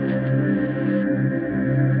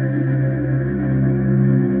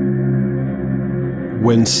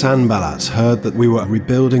When Sanballat heard that we were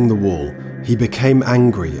rebuilding the wall, he became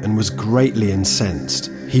angry and was greatly incensed.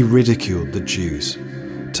 He ridiculed the Jews.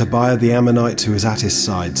 Tobiah the Ammonite, who was at his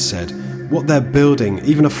side, said, "What they're building,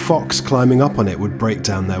 even a fox climbing up on it would break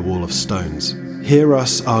down their wall of stones. Hear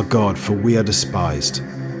us, our God, for we are despised.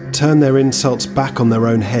 Turn their insults back on their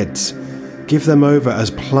own heads. Give them over as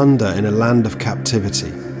plunder in a land of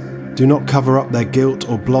captivity. Do not cover up their guilt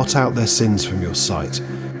or blot out their sins from your sight,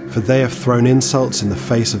 for they have thrown insults in the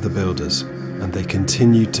face of the builders, and they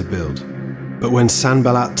continued to build." But when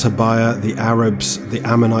Sanballat, Tobiah, the Arabs, the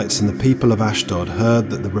Ammonites, and the people of Ashdod heard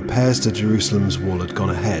that the repairs to Jerusalem's wall had gone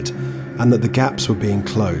ahead, and that the gaps were being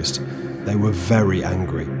closed, they were very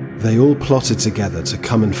angry. They all plotted together to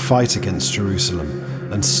come and fight against Jerusalem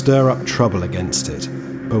and stir up trouble against it.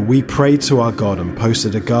 But we prayed to our God and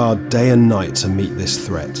posted a guard day and night to meet this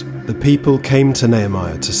threat. The people came to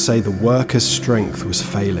Nehemiah to say the workers' strength was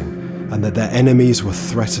failing and that their enemies were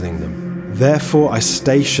threatening them. Therefore I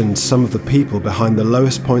stationed some of the people behind the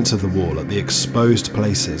lowest points of the wall at the exposed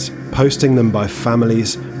places, posting them by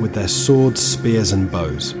families with their swords, spears and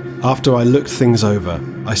bows. After I looked things over,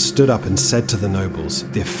 I stood up and said to the nobles,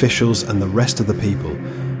 the officials and the rest of the people,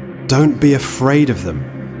 "Don't be afraid of them.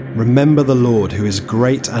 Remember the Lord, who is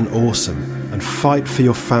great and awesome, and fight for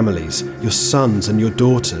your families, your sons and your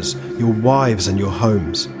daughters, your wives and your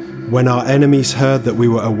homes." When our enemies heard that we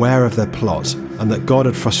were aware of their plot and that God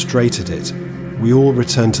had frustrated it, we all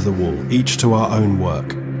returned to the wall, each to our own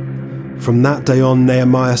work. From that day on,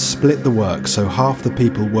 Nehemiah split the work, so half the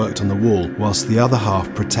people worked on the wall, whilst the other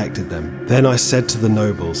half protected them. Then I said to the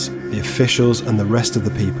nobles, the officials and the rest of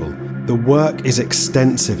the people, "The work is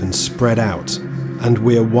extensive and spread out, and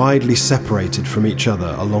we are widely separated from each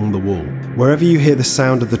other along the wall. Wherever you hear the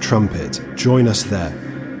sound of the trumpet, join us there.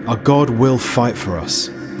 Our God will fight for us."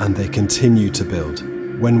 And they continued to build.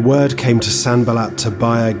 When word came to Sanballat,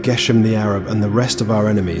 Tobiah, Geshem the Arab, and the rest of our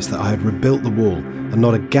enemies that I had rebuilt the wall, and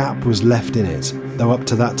not a gap was left in it, though up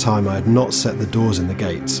to that time I had not set the doors in the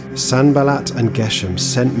gates, Sanballat and Geshem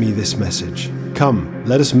sent me this message: "Come,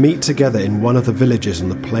 let us meet together in one of the villages on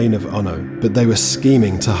the plain of Ono." But they were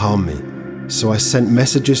scheming to harm me. So I sent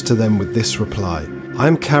messages to them with this reply: "I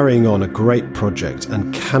am carrying on a great project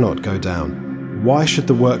and cannot go down. Why should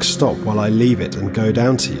the work stop while I leave it and go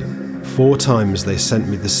down to you?" 4 times they sent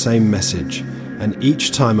me the same message, and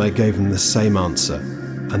each time I gave them the same answer,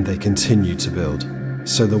 and they continued to build.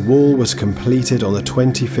 So the wall was completed on the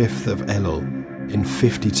 25th of Elul in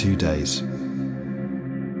 52 days.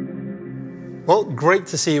 Well, great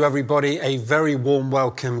to see you, everybody. A very warm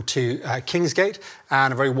welcome to Kingsgate,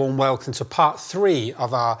 and a very warm welcome to part 3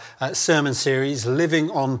 of our sermon series, Living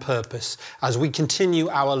on Purpose, as we continue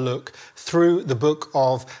our look through the book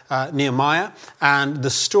of Nehemiah and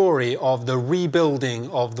the story of the rebuilding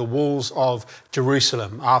of the walls of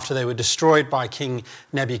Jerusalem after they were destroyed by King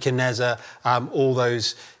Nebuchadnezzar all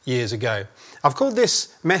those years ago. I've called this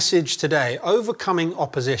message today, Overcoming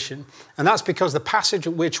Opposition, and that's because the passage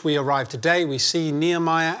at which we arrive today, we see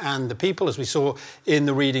Nehemiah and the people, as we saw in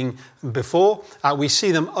the reading before, we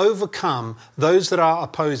see them overcome those that are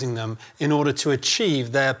opposing them in order to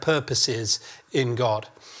achieve their purposes in God.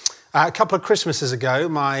 A couple of Christmases ago,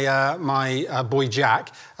 my boy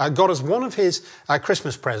Jack got us one of his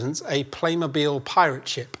Christmas presents, a Playmobil pirate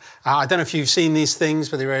ship. I don't know if you've seen these things,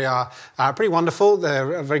 but they really are pretty wonderful.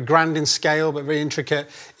 They're very grand in scale, but very intricate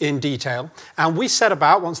in detail. And we set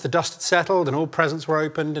about, once the dust had settled and all presents were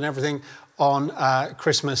opened and everything, on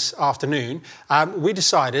Christmas afternoon, we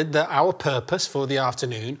decided that our purpose for the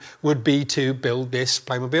afternoon would be to build this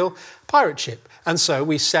Playmobil pirate ship. And so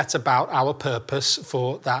we set about our purpose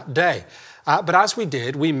for that day. But as we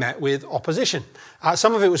did, we met with opposition.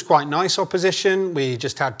 Some of it was quite nice opposition. We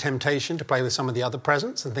just had temptation to play with some of the other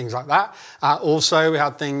presents and things like that. Also, we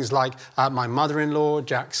had things like my mother-in-law,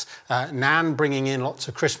 Jack's nan, bringing in lots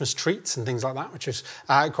of Christmas treats and things like that, which was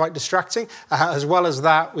quite distracting. As well as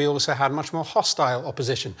that, we also had much more hostile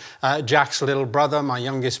opposition. Jack's little brother, my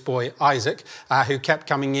youngest boy, Isaac, who kept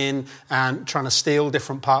coming in and trying to steal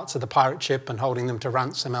different parts of the pirate ship and holding them to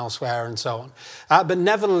ransom elsewhere and so on. But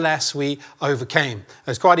nevertheless, we overcame. It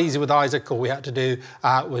was quite easy with Isaac. All we had to do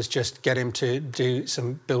was just get him to do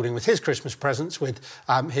some building with his Christmas presents with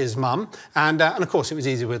his mum. And of course, it was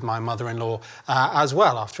easy with my mother-in-law as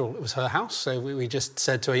well. After all, it was her house. So we just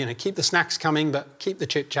said to her, keep the snacks coming, but keep the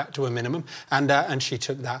chit-chat to a minimum. And she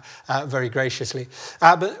took that very graciously.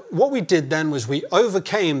 But what we did then was we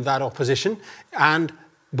overcame that opposition and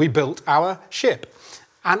we built our ship.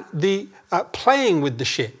 And the playing with the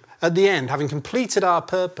ship at the end, having completed our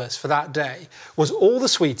purpose for that day, was all the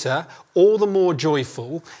sweeter, all the more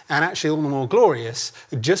joyful, and actually all the more glorious,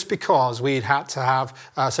 just because we'd had to have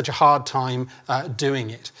such a hard time doing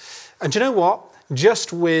it. And do you know what?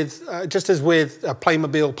 Just as with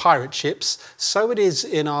Playmobil pirate ships, so it is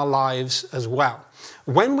in our lives as well.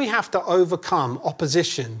 When we have to overcome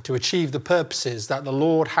opposition to achieve the purposes that the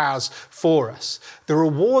Lord has for us, the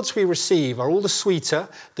rewards we receive are all the sweeter,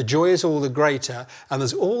 the joy is all the greater, and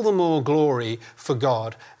there's all the more glory for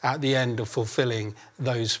God at the end of fulfilling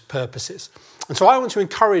those purposes. And so I want to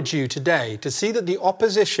encourage you today to see that the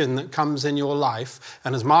opposition that comes in your life,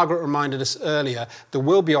 and as Margaret reminded us earlier, there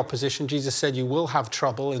will be opposition. Jesus said you will have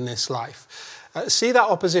trouble in this life. See that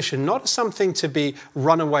opposition not as something to be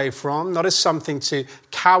run away from, not as something to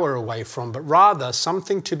cower away from, but rather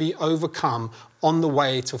something to be overcome on the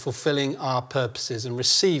way to fulfilling our purposes and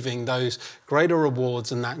receiving those greater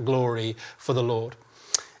rewards and that glory for the Lord.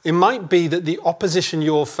 It might be that the opposition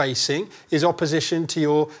you're facing is opposition to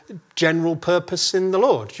your general purpose in the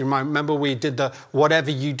Lord. You might remember we did the Whatever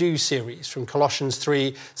You Do series from Colossians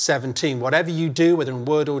 3:17. Whatever you do, whether in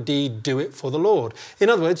word or deed, do it for the Lord. In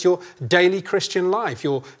other words, your daily Christian life,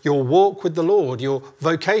 your walk with the Lord, your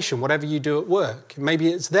vocation, whatever you do at work. Maybe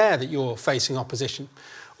it's there that you're facing opposition.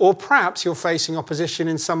 Or perhaps you're facing opposition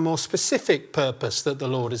in some more specific purpose that the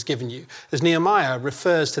Lord has given you. As Nehemiah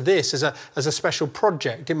refers to this as a special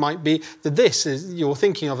project, it might be that this is you're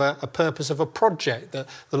thinking of a purpose of a project that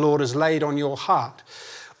the Lord has laid on your heart.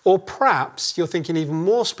 Or perhaps you're thinking even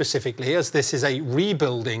more specifically, as this is a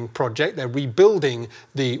rebuilding project, they're rebuilding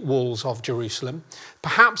the walls of Jerusalem.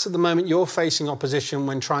 Perhaps at the moment you're facing opposition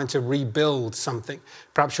when trying to rebuild something.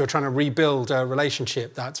 Perhaps you're trying to rebuild a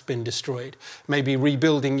relationship that's been destroyed. Maybe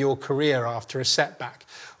rebuilding your career after a setback.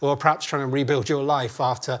 Or perhaps trying to rebuild your life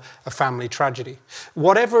after a family tragedy.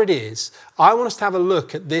 Whatever it is, I want us to have a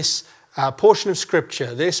look at this portion of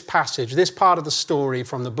Scripture, this passage, this part of the story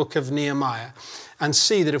from the book of Nehemiah, and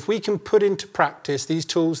see that if we can put into practice these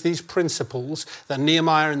tools, these principles that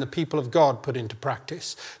Nehemiah and the people of God put into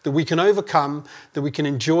practice, that we can overcome, that we can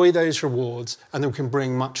enjoy those rewards, and that we can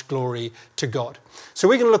bring much glory to God. So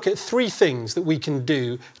we're going to look at 3 things that we can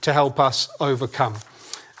do to help us overcome.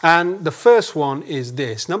 And the first one is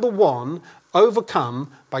this. Number 1,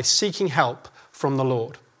 overcome by seeking help from the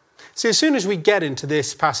Lord. See, as soon as we get into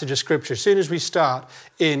this passage of Scripture, as soon as we start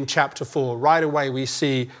in chapter 4, right away we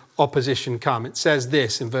see opposition come. It says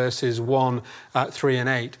this in verses 1, 3 and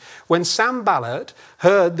 8. When Sanballat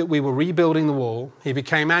heard that we were rebuilding the wall, he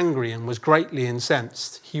became angry and was greatly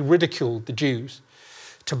incensed. He ridiculed the Jews.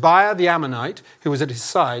 Tobiah the Ammonite, who was at his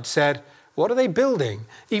side, said, "What are they building?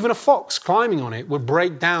 Even a fox climbing on it would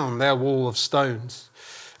break down their wall of stones."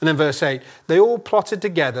 And then verse 8, they all plotted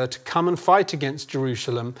together to come and fight against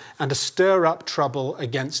Jerusalem and to stir up trouble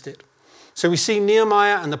against it. So we see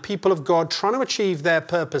Nehemiah and the people of God trying to achieve their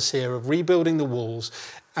purpose here of rebuilding the walls,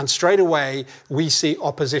 and straight away we see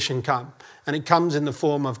opposition come. And it comes in the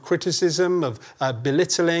form of criticism, of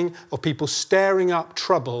belittling, of people stirring up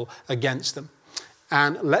trouble against them.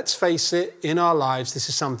 And let's face it, in our lives, this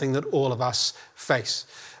is something that all of us face.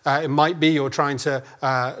 It might be you're trying to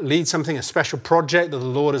lead something, a special project that the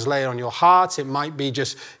Lord has laid on your heart. It might be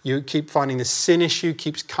just you keep finding the sin issue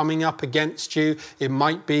keeps coming up against you. It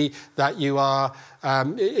might be that you are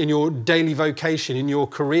in your daily vocation, in your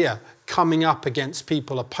career, coming up against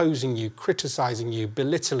people opposing you, criticizing you,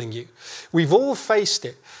 belittling you. We've all faced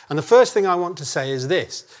it. And the first thing I want to say is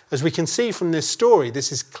this. As we can see from this story,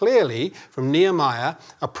 this is clearly, from Nehemiah,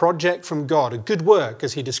 a project from God, a good work,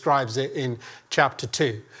 as he describes it in chapter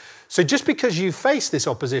 2. So just because you face this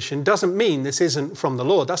opposition doesn't mean this isn't from the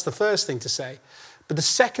Lord. That's the first thing to say. But the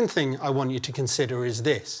second thing I want you to consider is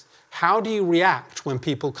this. How do you react when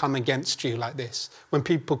people come against you like this? When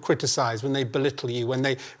people criticize, when they belittle you, when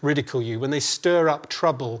they ridicule you, when they stir up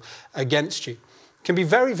trouble against you? It can be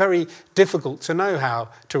very, very difficult to know how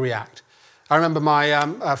to react. I remember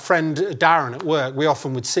my friend Darren at work, we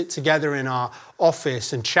often would sit together in our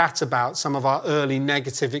office and chat about some of our early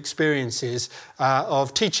negative experiences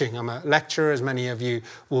of teaching. I'm a lecturer, as many of you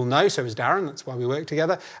will know, so is Darren, that's why we work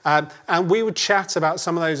together. And we would chat about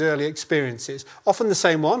some of those early experiences, often the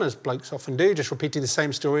same one, as blokes often do, just repeating the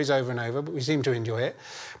same stories over and over, but we seem to enjoy it.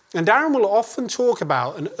 And Darren will often talk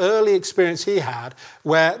about an early experience he had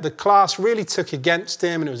where the class really took against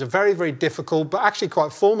him, and it was a very, very difficult, but actually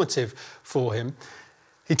quite formative for him.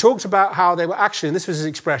 He talked about how they were actually, and this was his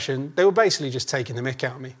expression, they were basically just taking the mick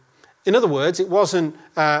out of me. In other words, it wasn't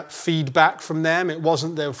feedback from them. It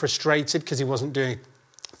wasn't they were frustrated because he wasn't doing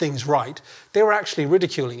things right. They were actually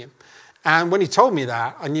ridiculing him. And when he told me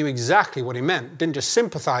that, I knew exactly what he meant. Didn't just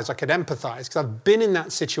sympathize, I could empathize, because I've been in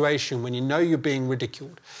that situation when you know you're being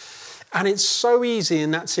ridiculed. And it's so easy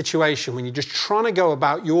in that situation when you're just trying to go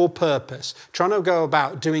about your purpose, trying to go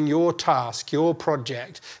about doing your task, your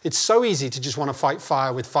project. It's so easy to just want to fight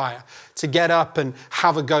fire with fire, to get up and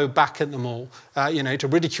have a go back at them all, to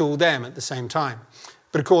ridicule them at the same time.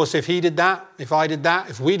 But of course, if he did that, if I did that,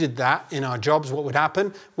 if we did that in our jobs, what would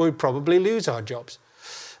happen? We'd probably lose our jobs.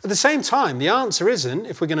 At the same time, the answer isn't,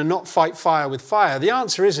 if we're going to not fight fire with fire, the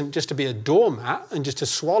answer isn't just to be a doormat and just to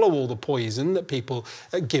swallow all the poison that people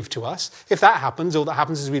give to us. If that happens, all that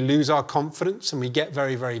happens is we lose our confidence and we get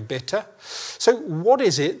very, very bitter. So what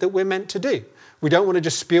is it that we're meant to do? We don't want to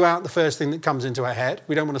just spew out the first thing that comes into our head.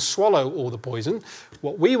 We don't want to swallow all the poison.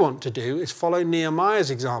 What we want to do is follow Nehemiah's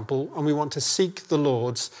example, and we want to seek the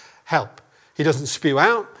Lord's help. He doesn't spew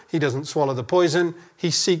out. He doesn't swallow the poison. He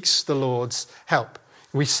seeks the Lord's help.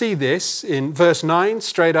 We see this in verse 9,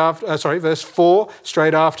 verse 4,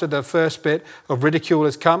 straight after the first bit of ridicule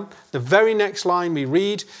has come. The very next line we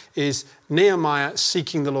read is Nehemiah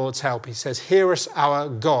seeking the Lord's help. He says, "Hear us, our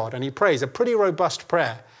God." And he prays a pretty robust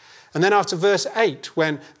prayer. And then after verse 8,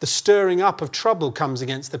 when the stirring up of trouble comes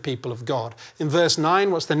against the people of God. In verse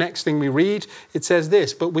 9, what's the next thing we read? It says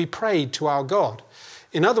this, "But we prayed to our God."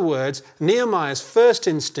 In other words, Nehemiah's first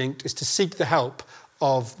instinct is to seek the help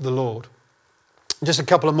of the Lord. Just a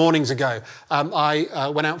couple of mornings ago,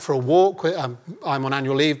 I went out for a walk. I'm on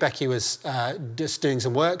annual leave. Becky was just doing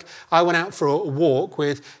some work. I went out for a walk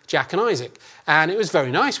with Jack and Isaac. And it was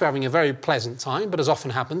very nice. We're having a very pleasant time. But as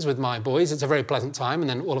often happens with my boys, it's a very pleasant time. And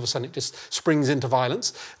then all of a sudden it just springs into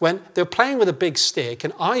violence. When they were playing with a big stick,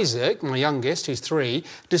 and Isaac, my youngest, who's 3,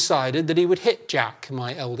 decided that he would hit Jack,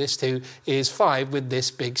 my eldest, who is 5, with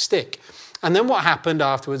this big stick. And then what happened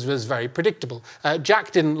afterwards was very predictable.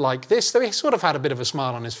 Jack didn't like this, though he sort of had a bit of a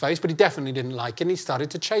smile on his face, but he definitely didn't like it, and he started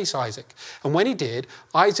to chase Isaac. And when he did,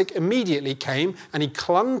 Isaac immediately came and he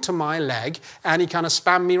clung to my leg and he kind of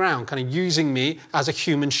spanned me around, kind of using me as a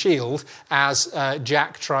human shield as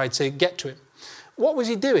Jack tried to get to him. What was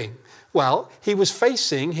he doing? Well, he was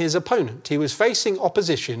facing his opponent. He was facing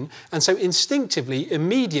opposition. And so instinctively,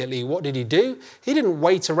 immediately, what did he do? He didn't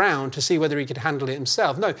wait around to see whether he could handle it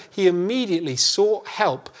himself. No, he immediately sought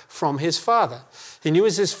help from his father. He knew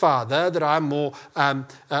as his father that I'm more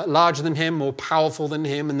larger than him, more powerful than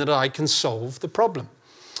him, and that I can solve the problem.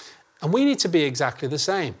 And we need to be exactly the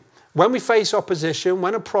same. When we face opposition,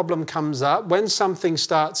 when a problem comes up, when something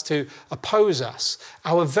starts to oppose us,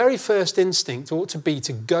 our very first instinct ought to be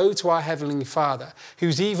to go to our Heavenly Father,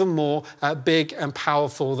 who's even more big and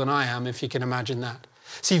powerful than I am, if you can imagine that.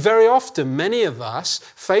 See, very often, many of us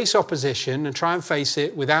face opposition and try and face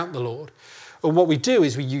it without the Lord. And what we do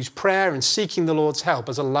is we use prayer and seeking the Lord's help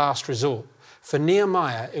as a last resort. For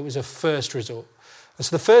Nehemiah, it was a first resort.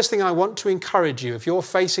 So the first thing I want to encourage you, if you're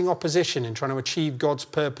facing opposition in trying to achieve God's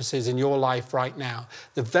purposes in your life right now,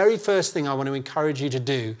 the very first thing I want to encourage you to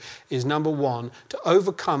do is, number 1, to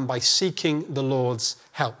overcome by seeking the Lord's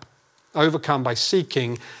help. Overcome by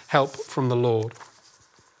seeking help from the Lord.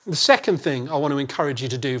 The second thing I want to encourage you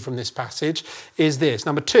to do from this passage is this.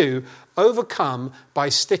 Number 2, overcome by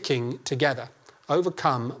sticking together.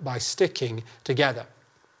 Overcome by sticking together.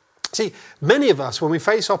 See, many of us, when we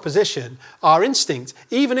face opposition, our instinct,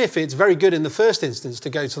 even if it's very good in the first instance to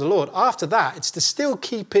go to the Lord, after that, it's to still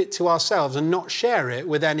keep it to ourselves and not share it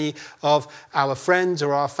with any of our friends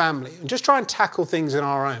or our family, and just try and tackle things on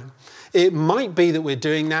our own. It might be that we're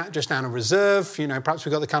doing that just out of reserve. Perhaps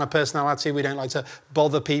we've got the kind of personality we don't like to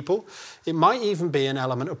bother people. It might even be an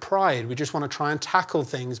element of pride. We just want to try and tackle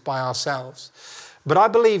things by ourselves. But I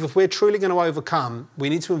believe if we're truly going to overcome, we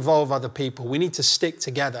need to involve other people. We need to stick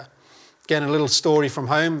together. Again, a little story from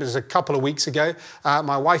home. It was a couple of weeks ago.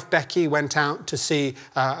 My wife, Becky, went out to see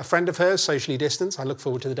a friend of hers, socially distanced. I look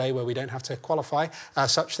forward to the day where we don't have to qualify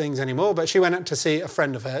such things anymore. But she went out to see a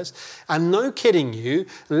friend of hers. And no kidding you,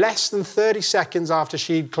 less than 30 seconds after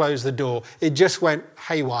she'd closed the door, it just went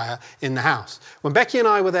haywire in the house. When Becky and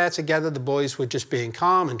I were there together, the boys were just being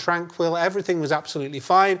calm and tranquil. Everything was absolutely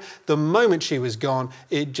fine. The moment she was gone,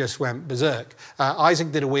 it just went berserk.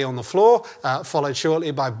 Isaac did a wee on the floor, followed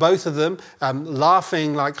shortly by both of them,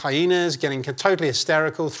 laughing like hyenas, getting totally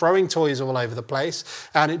hysterical, throwing toys all over the place.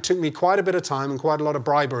 And it took me quite a bit of time and quite a lot of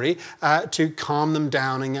bribery to calm them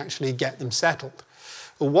down and actually get them settled.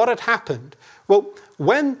 Well, what had happened? Well,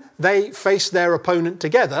 when they faced their opponent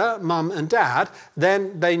together, mum and dad,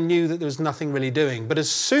 then they knew that there was nothing really doing. But as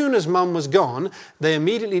soon as mum was gone, they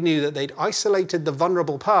immediately knew that they'd isolated the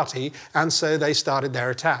vulnerable party, and so they started their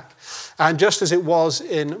attack. And just as it was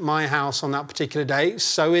in my house on that particular day,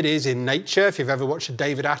 so it is in nature. If you've ever watched a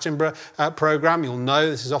David Attenborough program, you'll know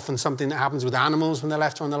this is often something that happens with animals when they're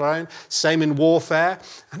left on their own. Same in warfare,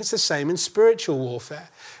 and it's the same in spiritual warfare.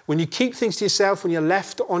 When you keep things to yourself, when you're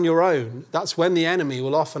left on your own, that's when the enemy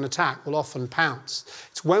will often attack, will often pounce.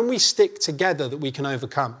 It's when we stick together that we can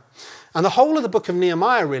overcome. And the whole of the book of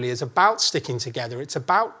Nehemiah really is about sticking together. It's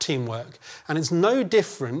about teamwork. And it's no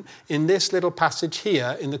different in this little passage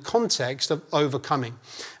here in the context of overcoming.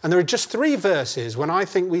 And there are just 3 verses when I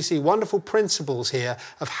think we see wonderful principles here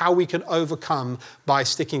of how we can overcome by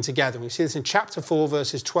sticking together. We see this in chapter 4,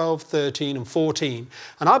 verses 12, 13 and 14.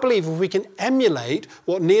 And I believe if we can emulate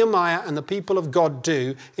what Nehemiah and the people of God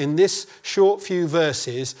do in this short few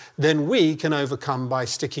verses, then we can overcome by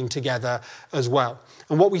sticking together as well.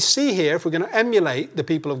 And what we see here, if we're going to emulate the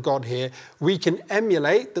people of God here, we can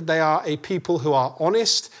emulate that they are a people who are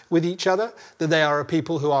honest with each other, that they are a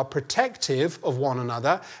people who are protective of one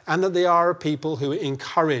another, and that they are a people who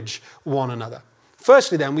encourage one another.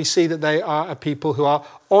 Firstly, then, we see that they are a people who are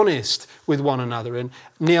honest with one another. In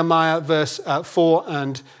Nehemiah chapter 4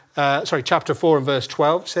 and verse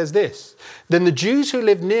 12 says this: "Then the Jews who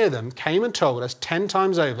lived near them came and told us 10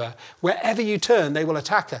 times over, wherever you turn, they will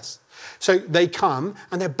attack us." So they come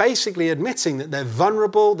and they're basically admitting that they're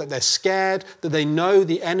vulnerable, that they're scared, that they know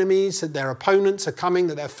the enemies, that their opponents are coming,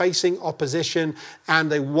 that they're facing opposition,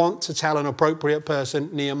 and they want to tell an appropriate person,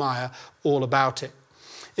 Nehemiah, all about it.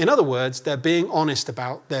 In other words, they're being honest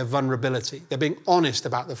about their vulnerability. They're being honest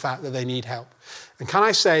about the fact that they need help. And can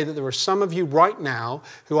I say that there are some of you right now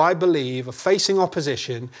who I believe are facing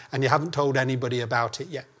opposition and you haven't told anybody about it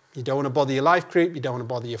yet. You don't want to bother your life group, you don't want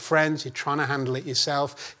to bother your friends, you're trying to handle it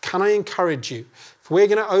yourself. Can I encourage you? If we're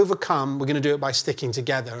going to overcome, we're going to do it by sticking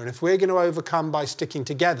together. And if we're going to overcome by sticking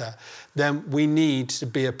together, then we need to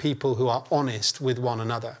be a people who are honest with one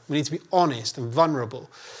another. We need to be honest and vulnerable.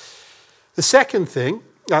 The second thing,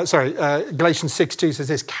 Galatians 6:2 says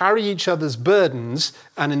this: "Carry each other's burdens,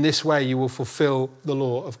 and in this way you will fulfill the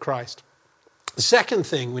law of Christ." The second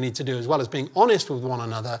thing we need to do, as well as being honest with one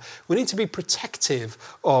another, we need to be protective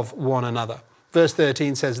of one another. Verse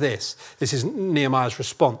 13 says this. This is Nehemiah's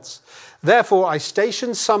response. "Therefore I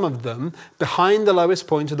stationed some of them behind the lowest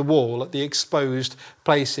point of the wall at the exposed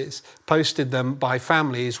places, posted them by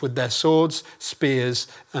families with their swords, spears,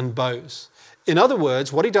 and bows." In other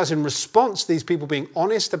words, what he does in response to these people being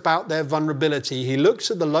honest about their vulnerability, he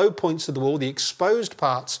looks at the low points of the wall, the exposed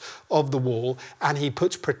parts of the wall, and he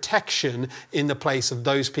puts protection in the place of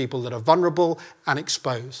those people that are vulnerable and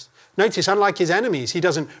exposed. Notice, unlike his enemies, he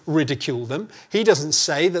doesn't ridicule them. He doesn't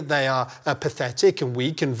say that they are pathetic and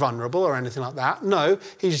weak and vulnerable or anything like that. No,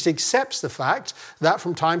 he just accepts the fact that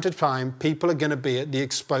from time to time, people are going to be at the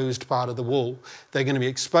exposed part of the wall. They're going to be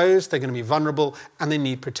exposed, they're going to be vulnerable, and they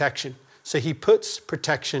need protection. So he puts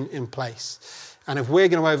protection in place. And if we're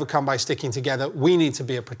going to overcome by sticking together, we need to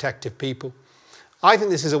be a protective people. I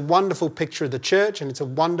think this is a wonderful picture of the church, and it's a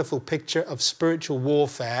wonderful picture of spiritual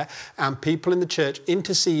warfare and people in the church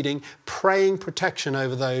interceding, praying protection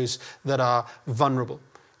over those that are vulnerable.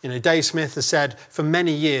 You know, Dave Smith has said for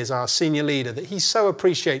many years, our senior leader, that he so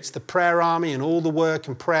appreciates the prayer army and all the work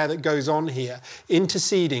and prayer that goes on here,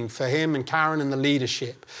 interceding for him and Karen and the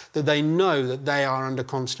leadership, that they know that they are under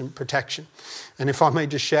constant protection. And if I may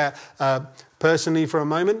just share personally for a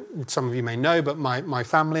moment, some of you may know, but my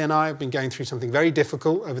family and I have been going through something very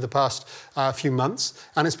difficult over the past few months.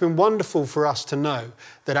 And it's been wonderful for us to know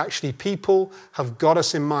that actually people have got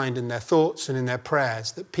us in mind in their thoughts and in their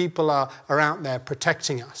prayers, that people are out there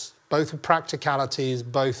protecting us, both with practicalities,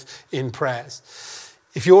 both in prayers.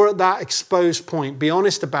 If you're at that exposed point, be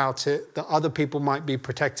honest about it, that other people might be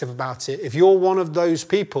protective about it. If you're one of those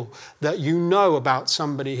people that you know about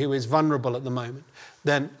somebody who is vulnerable at the moment,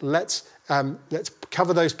 then let's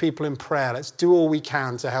cover those people in prayer. Let's do all we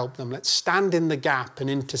can to help them. Let's stand in the gap and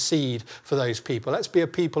intercede for those people. Let's be a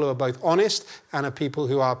people who are both honest and a people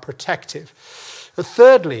who are protective. But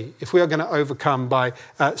thirdly, if we are going to overcome by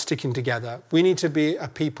sticking together, we need to be a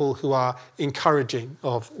people who are encouraging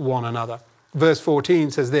of one another. Verse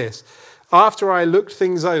 14 says this: "After I looked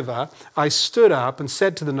things over, I stood up and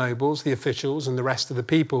said to the nobles, the officials, and the rest of the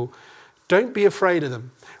people, 'Don't be afraid of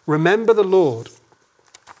them. Remember the Lord,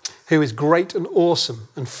 who is great and awesome,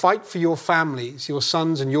 and fight for your families, your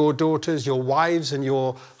sons and your daughters, your wives and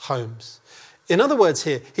your homes.'" In other words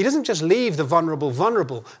here, he doesn't just leave the vulnerable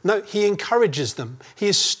vulnerable. No, he encourages them. He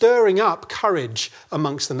is stirring up courage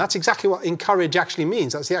amongst them. That's exactly what encourage actually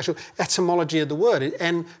means. That's the actual etymology of the word.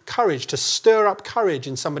 Encourage, to stir up courage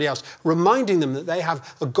in somebody else, reminding them that they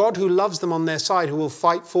have a God who loves them on their side, who will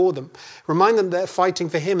fight for them. Remind them they're fighting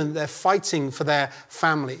for him and they're fighting for their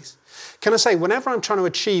families. Can I say, whenever I'm trying to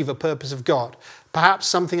achieve a purpose of God, perhaps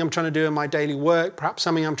something I'm trying to do in my daily work, perhaps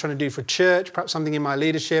something I'm trying to do for church, perhaps something in my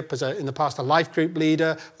leadership as in the past a life group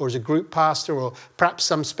leader or as a group pastor, or perhaps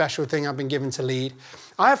some special thing I've been given to lead.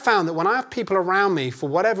 I have found that when I have people around me for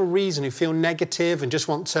whatever reason who feel negative and just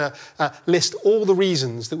want to list all the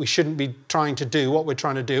reasons that we shouldn't be trying to do what we're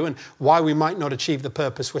trying to do and why we might not achieve the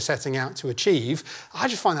purpose we're setting out to achieve, I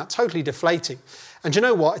just find that totally deflating. And you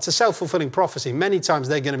know what? It's a self-fulfilling prophecy. Many times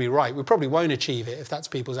they're going to be right. We probably won't achieve it if that's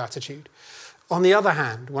people's attitude. On the other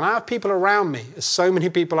hand, when I have people around me, as so many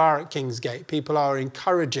people are at Kingsgate, people are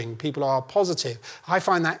encouraging, people are positive, I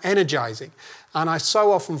find that energizing. And I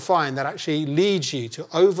so often find that actually leads you to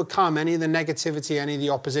overcome any of the negativity, any of the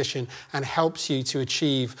opposition, and helps you to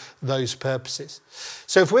achieve those purposes.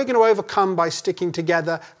 So if we're going to overcome by sticking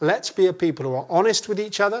together, let's be a people who are honest with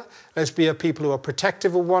each other. Let's be a people who are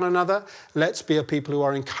protective of one another. Let's be a people who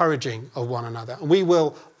are encouraging of one another. And we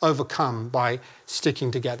will overcome by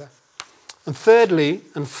sticking together. And thirdly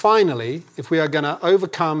and finally, if we are going to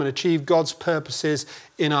overcome and achieve God's purposes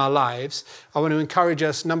in our lives, I want to encourage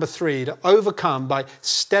us, number 3, to overcome by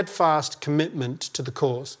steadfast commitment to the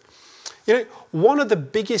cause. You know, one of the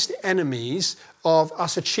biggest enemies of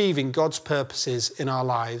us achieving God's purposes in our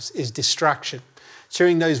lives is distraction. It's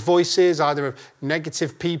hearing those voices, either of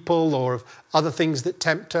negative people or of other things that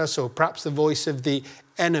tempt us, or perhaps the voice of the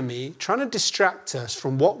enemy trying to distract us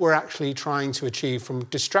from what we're actually trying to achieve, from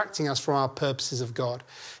distracting us from our purposes of God,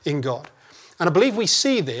 in God. And I believe we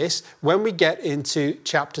see this when we get into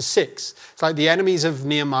chapter 6. It's like the enemies of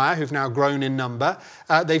Nehemiah, who've now grown in number.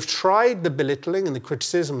 They've tried the belittling and the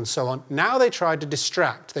criticism and so on. Now they tried to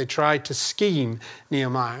distract. They tried to scheme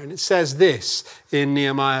Nehemiah. And it says this in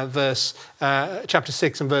Nehemiah chapter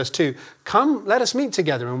 6 and verse 2. Come, let us meet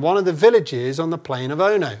together in one of the villages on the plain of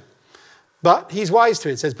Ono. But he's wise to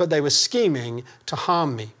it. It says, but they were scheming to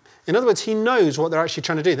harm me. In other words, he knows what they're actually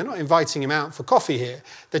trying to do. They're not inviting him out for coffee here.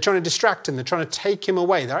 They're trying to distract him. They're trying to take him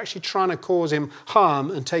away. They're actually trying to cause him harm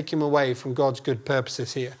and take him away from God's good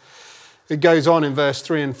purposes here. It goes on in verse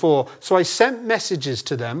 3 and 4. So I sent messages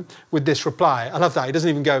to them with this reply. I love that. He doesn't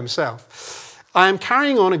even go himself. I am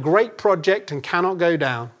carrying on a great project and cannot go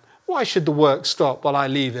down. Why should the work stop while I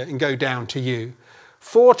leave it and go down to you?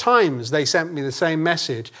 4 times they sent me the same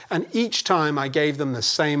message, and each time I gave them the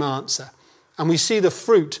same answer. And we see the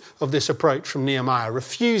fruit of this approach from Nehemiah,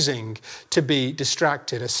 refusing to be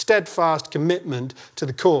distracted, a steadfast commitment to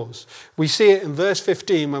the cause. We see it in verse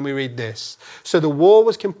 15 when we read this. So the war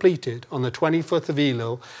was completed on the 24th of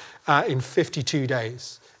Elul in 52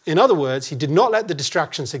 days. In other words, he did not let the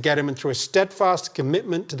distractions to get him, and through a steadfast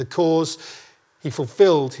commitment to the cause, he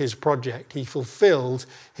fulfilled his project. He fulfilled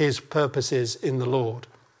his purposes in the Lord.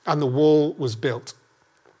 And the wall was built.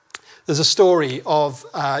 There's a story of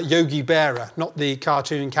Yogi Berra, not the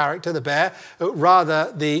cartoon character, the bear, but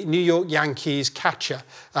rather the New York Yankees catcher.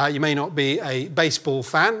 You may not be a baseball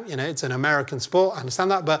fan, you know, it's an American sport, I understand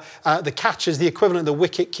that, but the catcher is the equivalent of the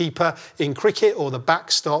wicket keeper in cricket or the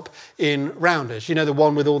backstop in rounders. You know, the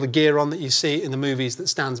one with all the gear on that you see in the movies that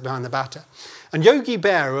stands behind the batter. And Yogi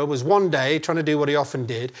Berra was one day trying to do what he often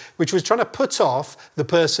did, which was trying to put off the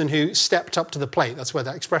person who stepped up to the plate. That's where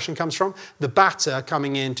that expression comes from, the batter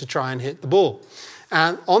coming in to try and hit the ball.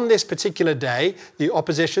 And on this particular day, the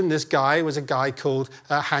opposition, this guy, was a guy called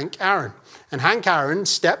Hank Aaron. And Hank Aaron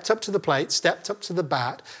stepped up to the plate, stepped up to the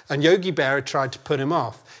bat, and Yogi Berra tried to put him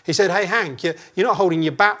off. He said, hey, Hank, you're not holding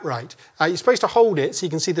your bat right. You're supposed to hold it so you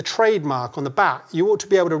can see the trademark on the bat. You ought to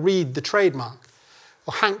be able to read the trademark.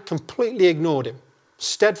 Well, Hank completely ignored him.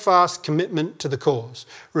 Steadfast commitment to the cause.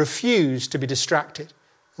 Refused to be distracted.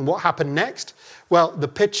 And what happened next? Well, the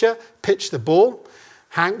pitcher pitched the ball.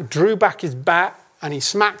 Hank drew back his bat and he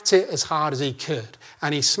smacked it as hard as he could.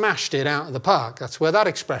 And he smashed it out of the park. That's where that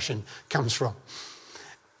expression comes from.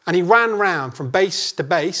 And he ran round from base to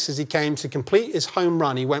base as he came to complete his home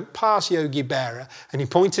run. He went past Yogi Berra and he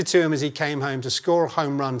pointed to him as he came home to score a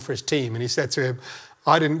home run for his team. And he said to him,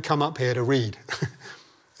 I didn't come up here to read.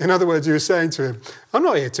 In other words, he was saying to him, I'm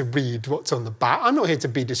not here to read what's on the bat. I'm not here to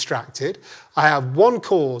be distracted. I have one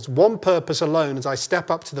cause, one purpose alone as I step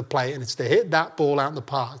up to the plate, and it's to hit that ball out in the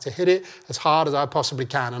park, to hit it as hard as I possibly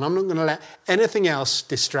can. And I'm not going to let anything else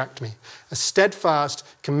distract me. A steadfast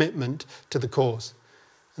commitment to the cause.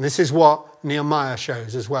 And this is what Nehemiah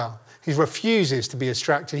shows as well. He refuses to be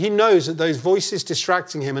distracted. He knows that those voices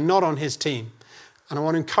distracting him are not on his team. And I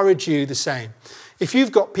want to encourage you the same. If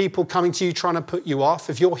you've got people coming to you trying to put you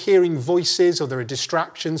off, if you're hearing voices or there are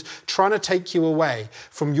distractions trying to take you away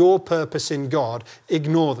from your purpose in God,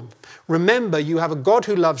 ignore them. Remember, you have a God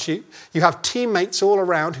who loves you. You have teammates all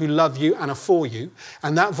around who love you and are for you.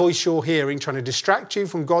 And that voice you're hearing trying to distract you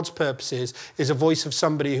from God's purposes is a voice of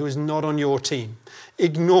somebody who is not on your team.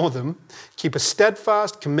 Ignore them. Keep a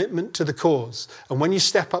steadfast commitment to the cause. And when you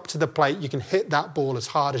step up to the plate, you can hit that ball as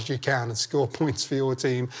hard as you can and score points for your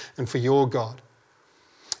team and for your God.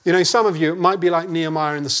 You know, some of you, it might be like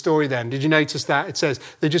Nehemiah in the story then. Did you notice that? It says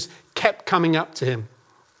they just kept coming up to him.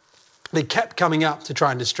 They kept coming up to try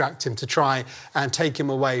and distract him, to try and take him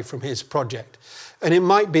away from his project. And it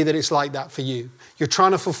might be that it's like that for you. You're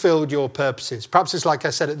trying to fulfill your purposes. Perhaps it's like I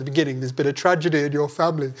said at the beginning, there's been a tragedy in your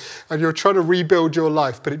family and you're trying to rebuild your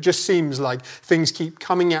life, but it just seems like things keep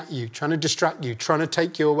coming at you, trying to distract you, trying to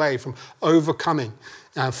take you away from overcoming,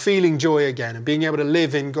 feeling joy again and being able to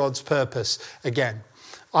live in God's purpose again.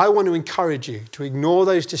 I want to encourage you to ignore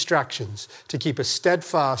those distractions, to keep a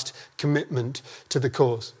steadfast commitment to the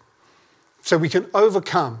cause. So we can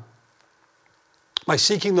overcome by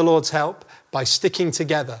seeking the Lord's help, by sticking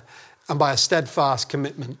together, and by a steadfast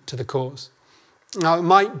commitment to the cause. Now, it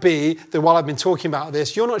might be that while I've been talking about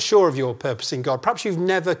this, you're not sure of your purpose in God. Perhaps you've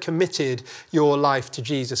never committed your life to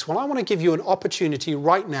Jesus. Well, I want to give you an opportunity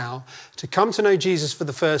right now to come to know Jesus for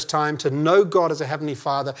the first time, to know God as a Heavenly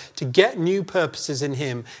Father, to get new purposes in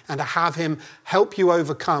Him, and to have Him help you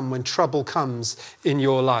overcome when trouble comes in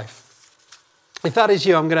your life. If that is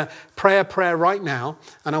you, I'm going to pray a prayer right now,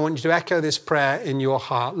 and I want you to echo this prayer in your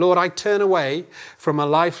heart. Lord, I turn away from a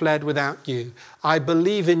life led without you. I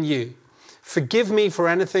believe in you. Forgive me for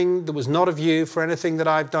anything that was not of you, for anything that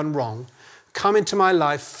I've done wrong. Come into my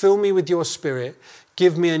life, fill me with your Spirit,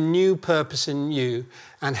 give me a new purpose in you,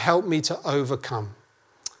 and help me to overcome.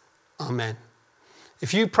 Amen.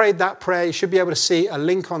 If you prayed that prayer, you should be able to see a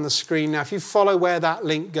link on the screen. Now, if you follow where that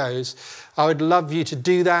link goes, I would love you to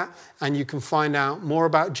do that, and you can find out more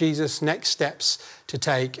about Jesus, next steps to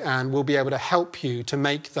take, and we'll be able to help you to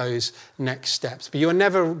make those next steps. But you're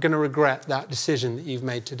never going to regret that decision that you've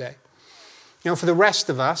made today. You know, for the rest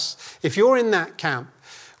of us, if you're in that camp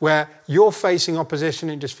where you're facing opposition,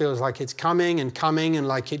 it just feels like it's coming and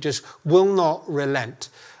like it just will not relent,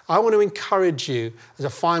 I want to encourage you as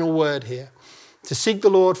a final word here to seek the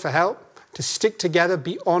Lord for help, to stick together,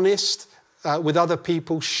 be honest with other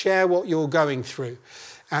people, share what you're going through,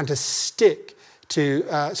 and to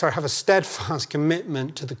have a steadfast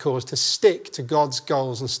commitment to the cause, to stick to God's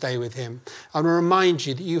goals and stay with Him. I want to remind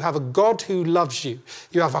you that you have a God who loves you.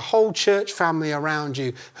 You have a whole church family around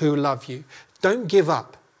you who love you. Don't give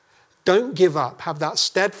up. Don't give up. Have that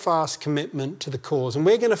steadfast commitment to the cause. And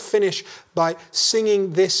we're going to finish by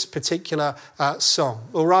singing this particular song,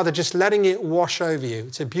 or rather just letting it wash over you.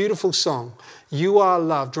 It's a beautiful song. You are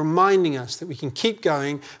loved, reminding us that we can keep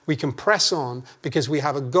going, we can press on because we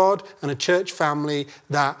have a God and a church family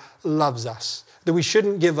that loves us, that we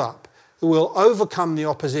shouldn't give up, that we'll overcome the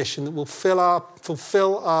opposition, that will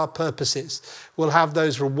fulfill our purposes. We'll have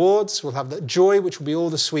those rewards, we'll have that joy, which will be all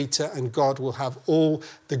the sweeter, and God will have all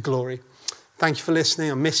the glory. Thank you for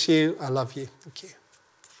listening. I miss you. I love you. Thank you.